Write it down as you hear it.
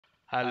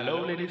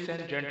Hello, ladies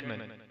and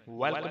gentlemen.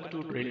 Welcome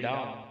to Drill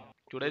Down.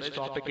 Today's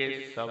topic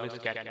is Service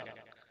Catalog.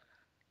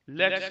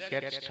 Let's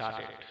get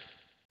started.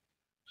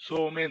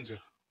 So, Mendra,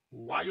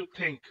 why you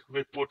think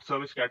we put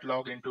service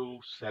catalog into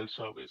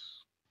self-service?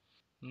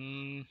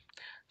 Mm,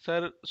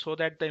 Sir, so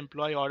that the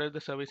employee orders the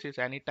services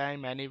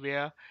anytime,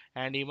 anywhere,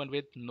 and even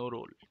with no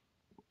role.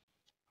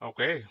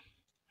 Okay,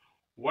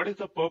 what is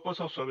the purpose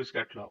of service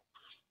catalog?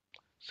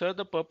 Sir,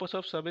 the purpose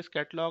of Service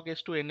Catalog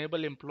is to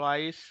enable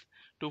employees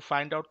to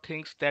find out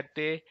things that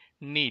they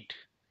need,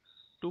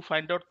 to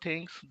find out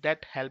things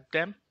that help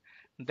them,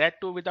 that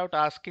too without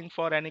asking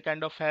for any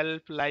kind of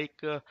help like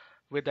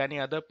with any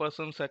other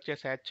person such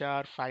as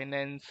HR,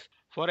 finance.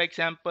 For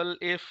example,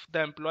 if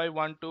the employee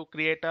want to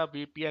create a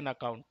VPN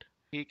account,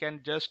 he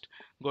can just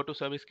go to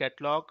service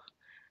catalog,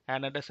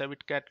 and under service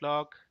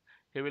catalog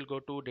he will go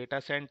to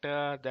data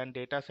center, then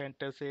data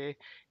center say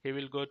he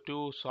will go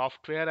to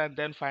software, and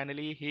then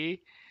finally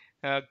he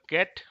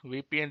get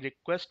VPN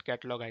request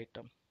catalog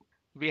item.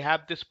 We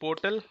have this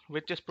portal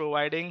which is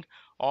providing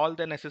all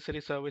the necessary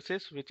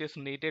services which is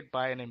needed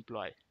by an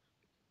employee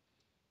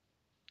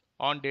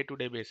on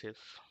day-to-day basis.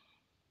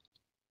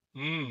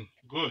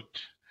 Good.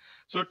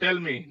 So tell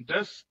me,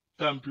 does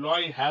the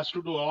employee has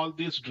to do all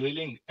this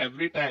drilling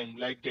every time,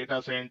 like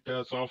data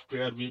center,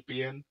 software,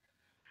 VPN?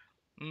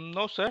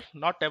 No, sir,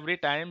 not every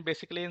time.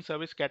 Basically, in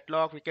service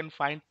catalog, we can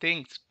find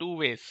things two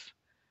ways,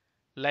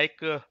 like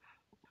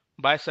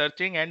by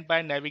searching and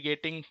by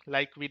navigating,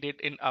 like we did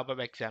in our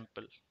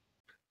example.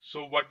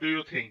 So what do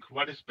you think?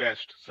 What is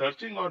best,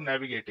 searching or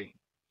navigating?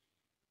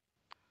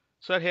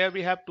 So here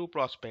we have two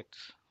prospects.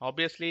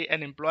 Obviously,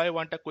 an employee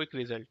want a quick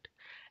result,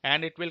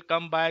 and it will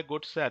come by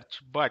good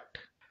search. But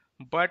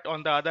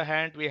on the other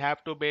hand, we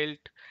have to build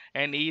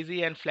an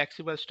easy and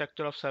flexible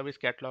structure of service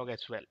catalog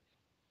as well.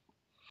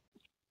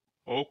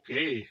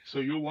 Okay, so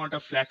you want a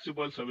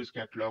flexible service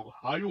catalog.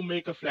 How you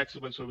make a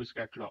flexible service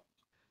catalog?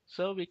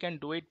 So we can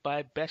do it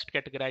by best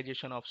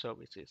categorization of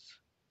services.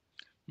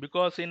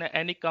 Because in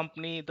any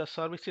company, the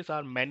services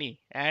are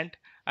many, and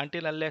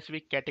until unless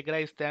we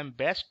categorize them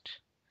best,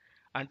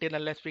 until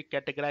unless we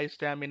categorize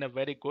them in a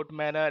very good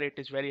manner, it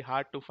is very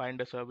hard to find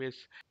a service,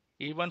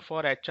 even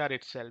for HR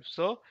itself.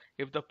 So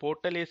if the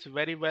portal is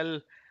very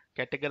well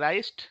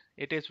categorized,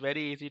 it is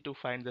very easy to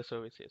find the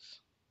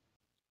services.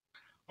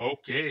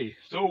 Okay,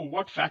 so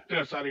what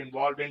factors are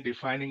involved in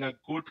defining a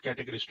good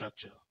category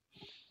structure?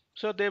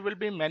 So there will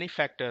be many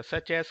factors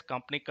such as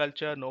company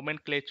culture,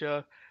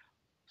 nomenclature,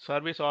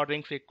 service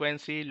ordering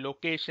frequency,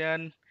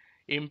 location,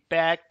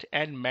 impact,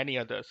 and many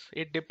others.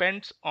 It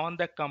depends on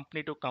the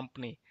company to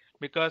company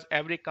because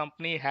every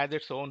company has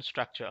its own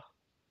structure.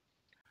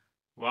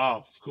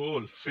 Wow,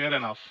 cool, fair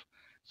enough.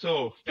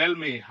 So tell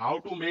me how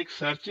to make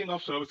searching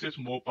of services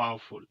more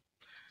powerful.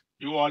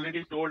 You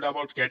already told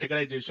about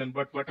categorization,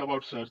 but what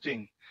about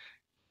searching?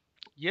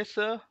 Yes,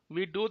 sir,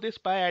 we do this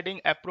by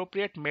adding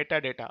appropriate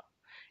metadata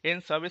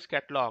in service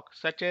catalog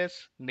such as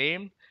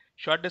name,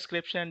 short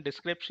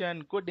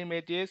description, good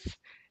images,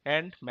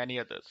 and many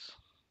others.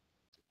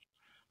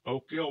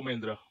 Okay,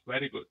 Omendra,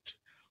 very good.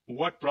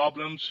 What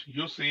problems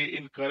you see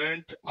in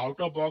current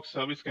out-of-box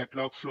service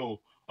catalog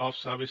flow of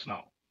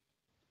ServiceNow?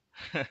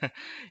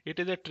 It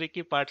is a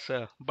tricky part,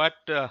 sir, but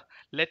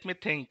let me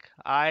think.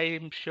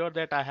 I'm sure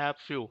that I have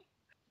few.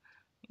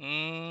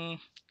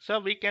 So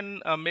we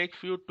can make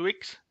few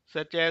tweaks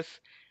such as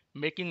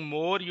making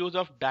more use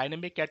of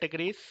dynamic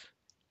categories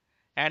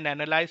and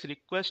analyze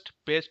request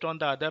based on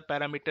the other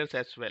parameters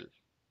as well.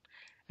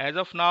 As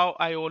of now,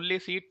 I only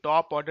see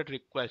top ordered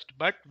request,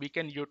 but we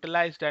can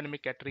utilize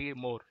dynamic category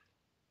more.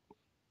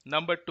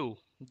 Number two,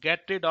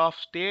 get rid of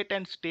state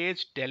and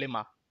stage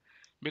dilemma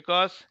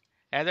because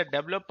as a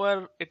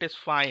developer it is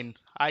fine.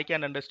 I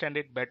can understand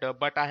it better,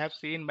 but I have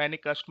seen many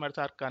customers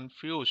are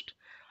confused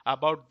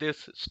about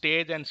this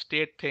stage and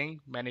state thing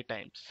many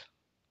times.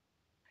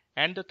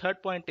 And the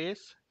third point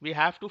is we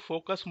have to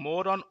focus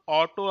more on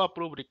auto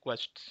approve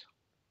requests.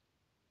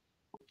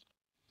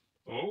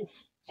 Oh,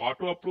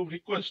 auto-approve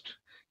request.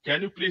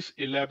 Can you please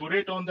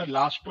elaborate on the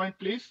last point,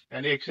 please?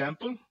 Any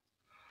example?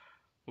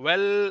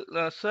 Well,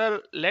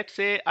 sir, let's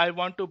say I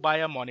want to buy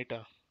a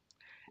monitor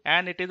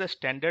and it is a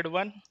standard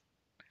one.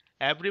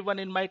 Everyone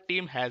in my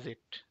team has it.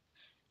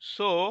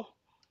 So,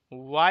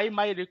 why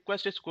my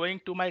request is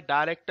going to my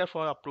director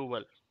for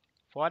approval?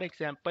 For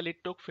example, it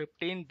took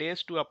 15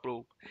 days to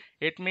approve.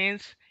 It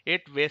means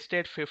it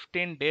wasted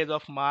 15 days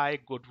of my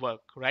good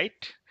work,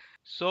 right?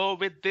 So,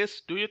 with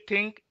this, do you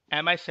think,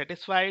 am I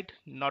satisfied?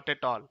 Not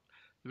at all.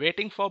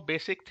 Waiting for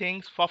basic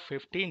things for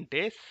 15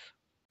 days?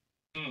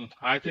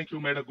 I think you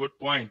made a good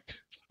point.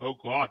 Oh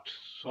God,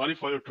 sorry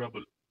for your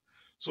trouble.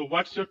 So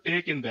what's your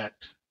take in that?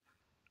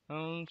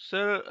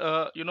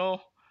 Sir,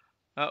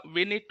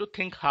 we need to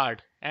think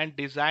hard and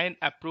design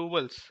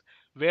approvals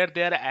where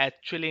they are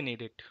actually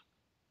needed,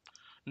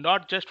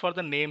 not just for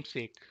the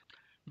namesake,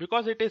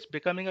 because it is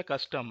becoming a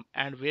custom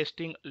and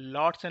wasting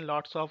lots and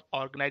lots of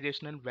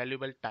organizational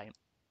valuable time,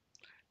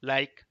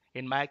 like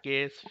in my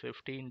case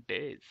 15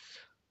 days.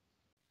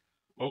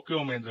 Okay,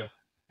 Omendra.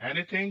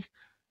 Anything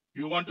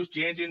you want to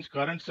change in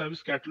current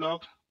service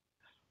catalog?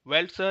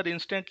 Well, sir,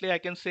 instantly I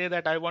can say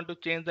that I want to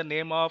change the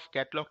name of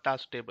catalog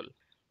task table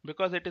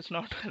because it is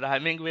not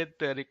rhyming with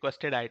the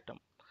requested item.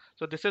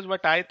 So this is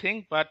what I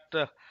think, but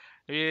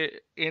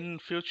in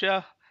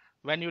future,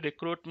 when you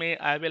recruit me,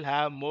 I will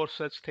have more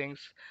such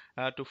things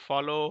to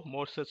follow,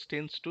 more such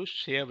things to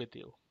share with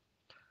you.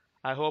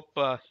 I hope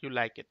you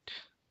like it.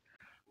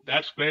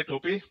 That's great,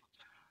 Topi.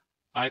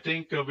 I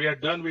think we are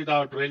done with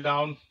our drill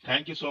down.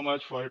 Thank you so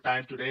much for your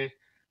time today.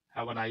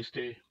 Have a nice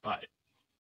day. Bye.